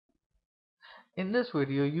In this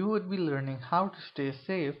video, you would be learning how to stay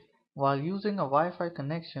safe while using a Wi-Fi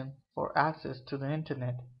connection for access to the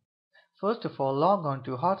internet. First of all, log on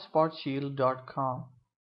to hotspotshield.com.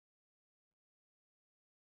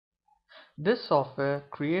 This software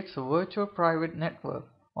creates a virtual private network,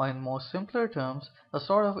 or in more simpler terms, a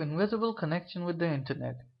sort of invisible connection with the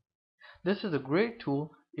internet. This is a great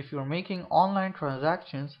tool if you're making online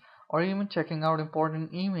transactions or even checking out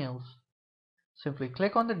important emails. Simply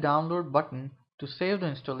click on the download button to save the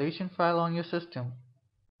installation file on your system.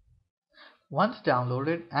 Once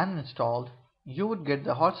downloaded and installed, you would get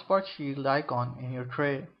the Hotspot Shield icon in your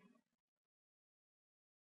tray.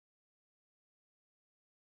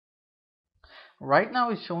 Right now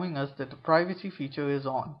it's showing us that the privacy feature is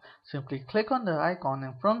on. Simply click on the icon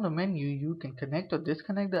and from the menu you can connect or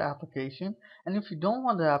disconnect the application, and if you don't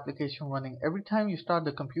want the application running every time you start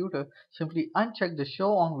the computer, simply uncheck the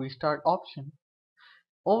Show on Restart option.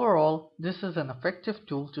 Overall, this is an effective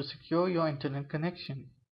tool to secure your internet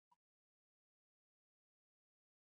connection.